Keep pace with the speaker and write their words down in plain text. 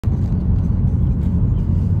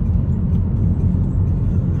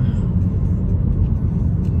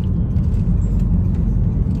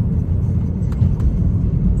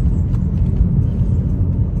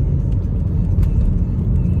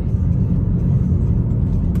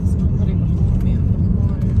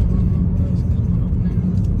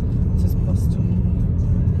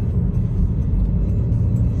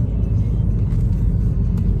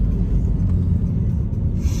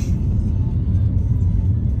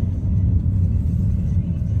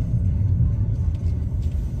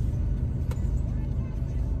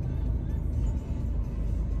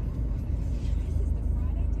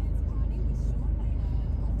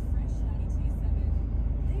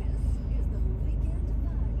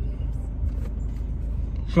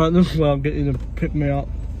So this is where I'll get you to pick me up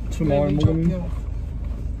tomorrow morning. Drop you off.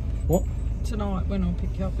 What? Tonight when I'll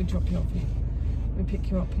pick you up, we drop you off here. We pick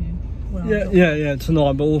you up here. Well, yeah,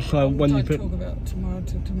 tonight, but also when you pick... Don't talk about tomorrow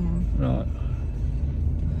till tomorrow. Right.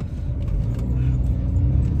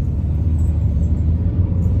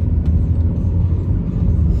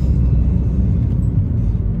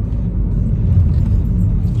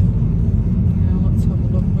 Now let's have a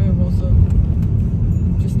look. Where was it?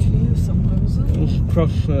 Just here somewhere, was it? It was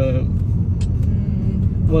across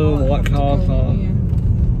where all the white cars are.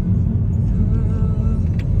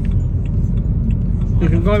 You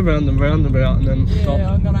can go around the roundabout and then stop.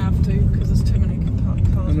 Yeah, I'm gonna have to because there's too many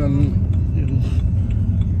cars. And then you can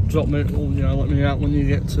drop me, or you know, let me out when you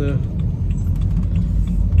get to.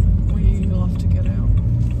 Well, you'll have to get out.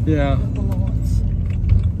 Yeah. At the lights.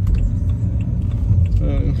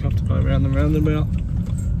 You have to go around the roundabout,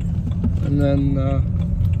 and then.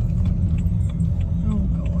 Oh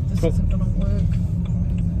God, this isn't gonna work.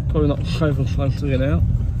 Probably not the safest place to get out,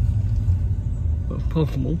 but it's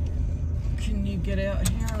possible. Can you get out of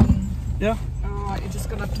here? And... Yeah. Alright, you're just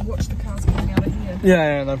gonna have to watch the cars coming out of here.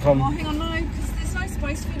 Yeah, no problem. Oh, hang on, no, because there's no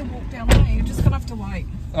space for you to walk down there. You're just gonna have to wait.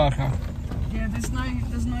 Okay. Yeah, there's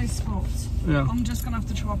no spots. Yeah. I'm just gonna have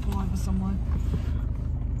to try pull over somewhere.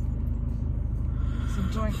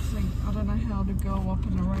 So I don't know how to go up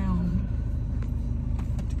and around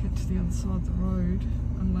to get to the other side of the road,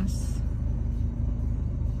 unless,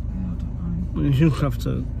 yeah, I don't know. You just have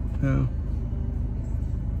to, yeah.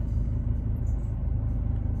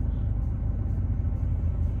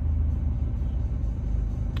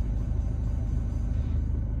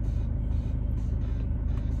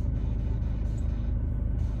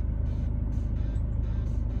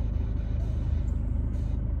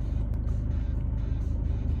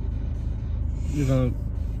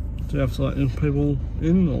 Do you have to let people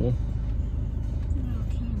in, or? Yeah, I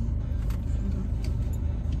can.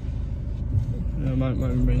 Yeah,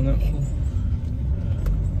 maybe bring that for.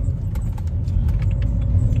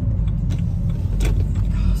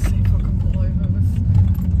 I'll see if I can pull over with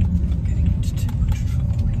getting into too much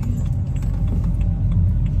trouble here.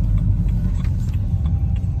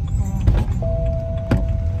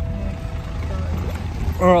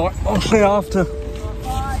 Alright, I'll see you after.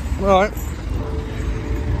 Right.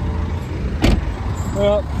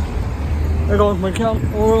 Well, there goes my count.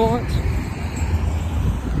 Alright.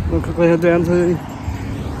 We'll quickly head down to the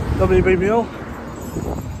WBBL.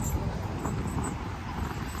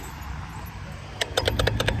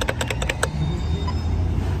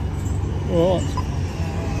 Alright.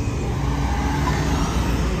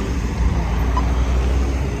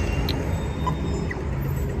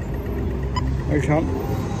 There you come.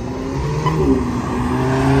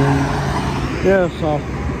 Yeah, so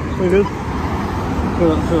it's pretty good.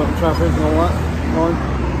 Fill up the traffic and all that. Fine.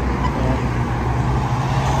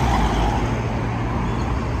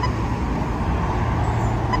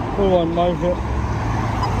 Probably won't make it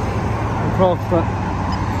across, but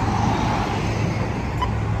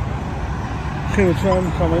see the tram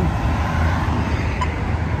coming.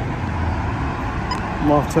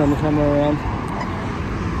 Might turn the camera around.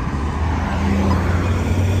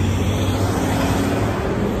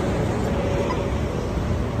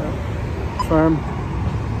 Tram.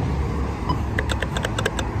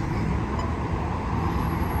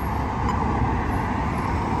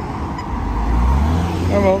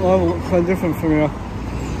 That looks so different from here.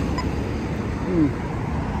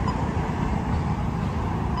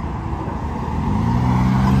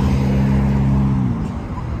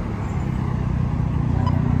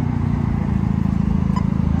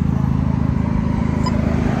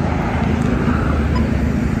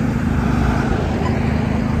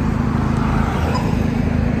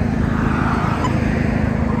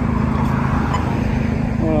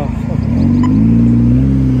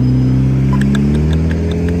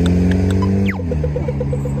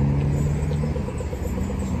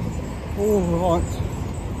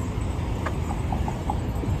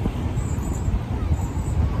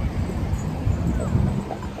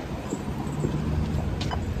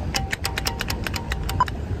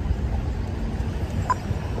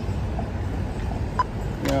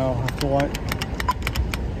 Yeah, I'll have to wait.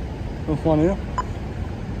 There's one here.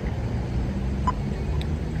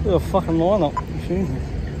 Look at the fucking lineup. Jesus.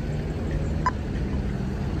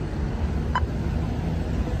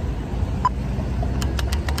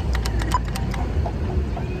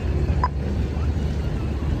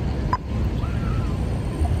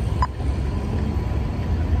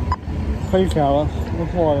 Peak hour.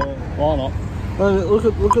 That's why the lineup. Look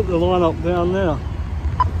at the lineup down there.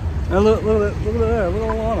 And look at there, look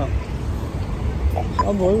at the lineup. It's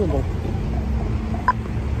unbelievable.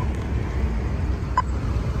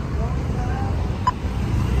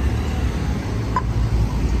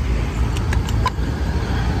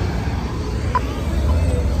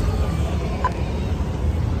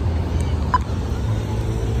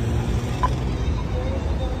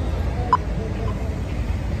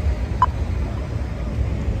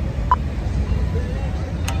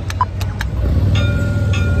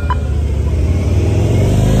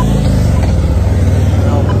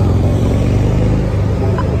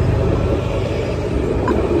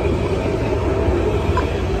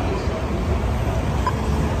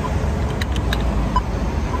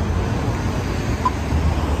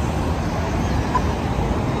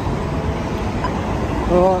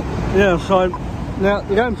 Alright, yeah, so now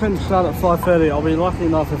the game planned to start at 5:30. I'll be lucky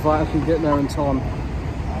enough if I actually get there in time.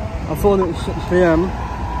 I thought it was 6 PM,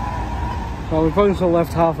 so we probably should have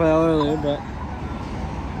left half an hour earlier, but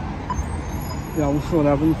yeah, we'll see what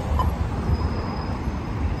happens.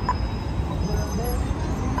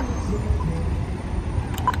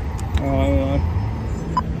 Alright.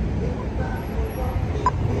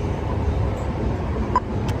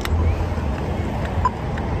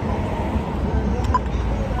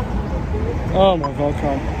 Oh my god,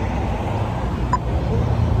 Tom.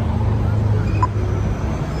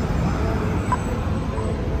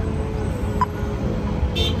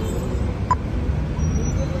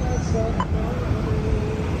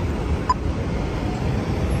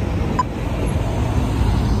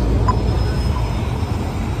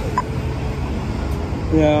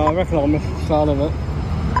 Yeah, I reckon I'll miss the start of it.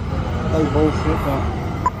 No bullshit, but...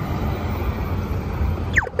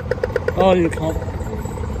 Oh, you can't.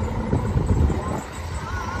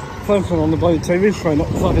 Focusing on the bloody TV screen, not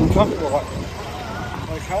the fucking traffic light.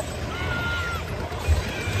 Wake up.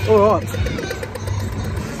 Alright.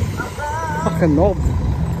 Fucking knob.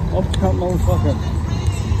 Knob cunt motherfucker.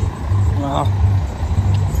 Ah.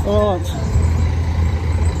 Alright.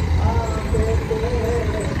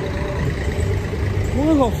 What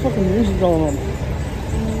is that fucking music going on?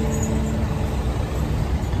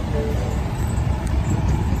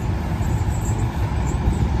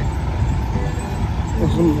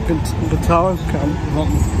 There's some guitars come.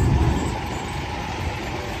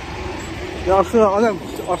 Yeah, I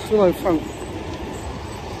still don't think.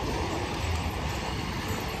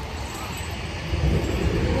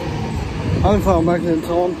 I don't think I'll make it in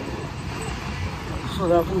time. That's what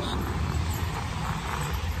happens.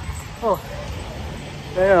 Oh,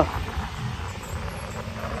 yeah.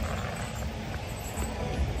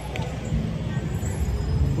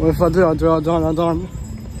 Well, if I do, I do. I don't, I don't.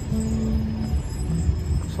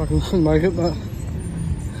 So I can still make it, but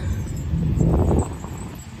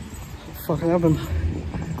what fucking happened?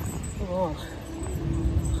 Alright.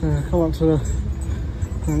 So come up to the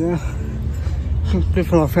thing now. Good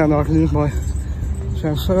thing I found I can use my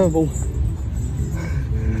transferable.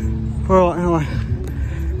 Alright, anyway.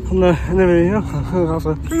 On the video, I'll have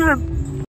to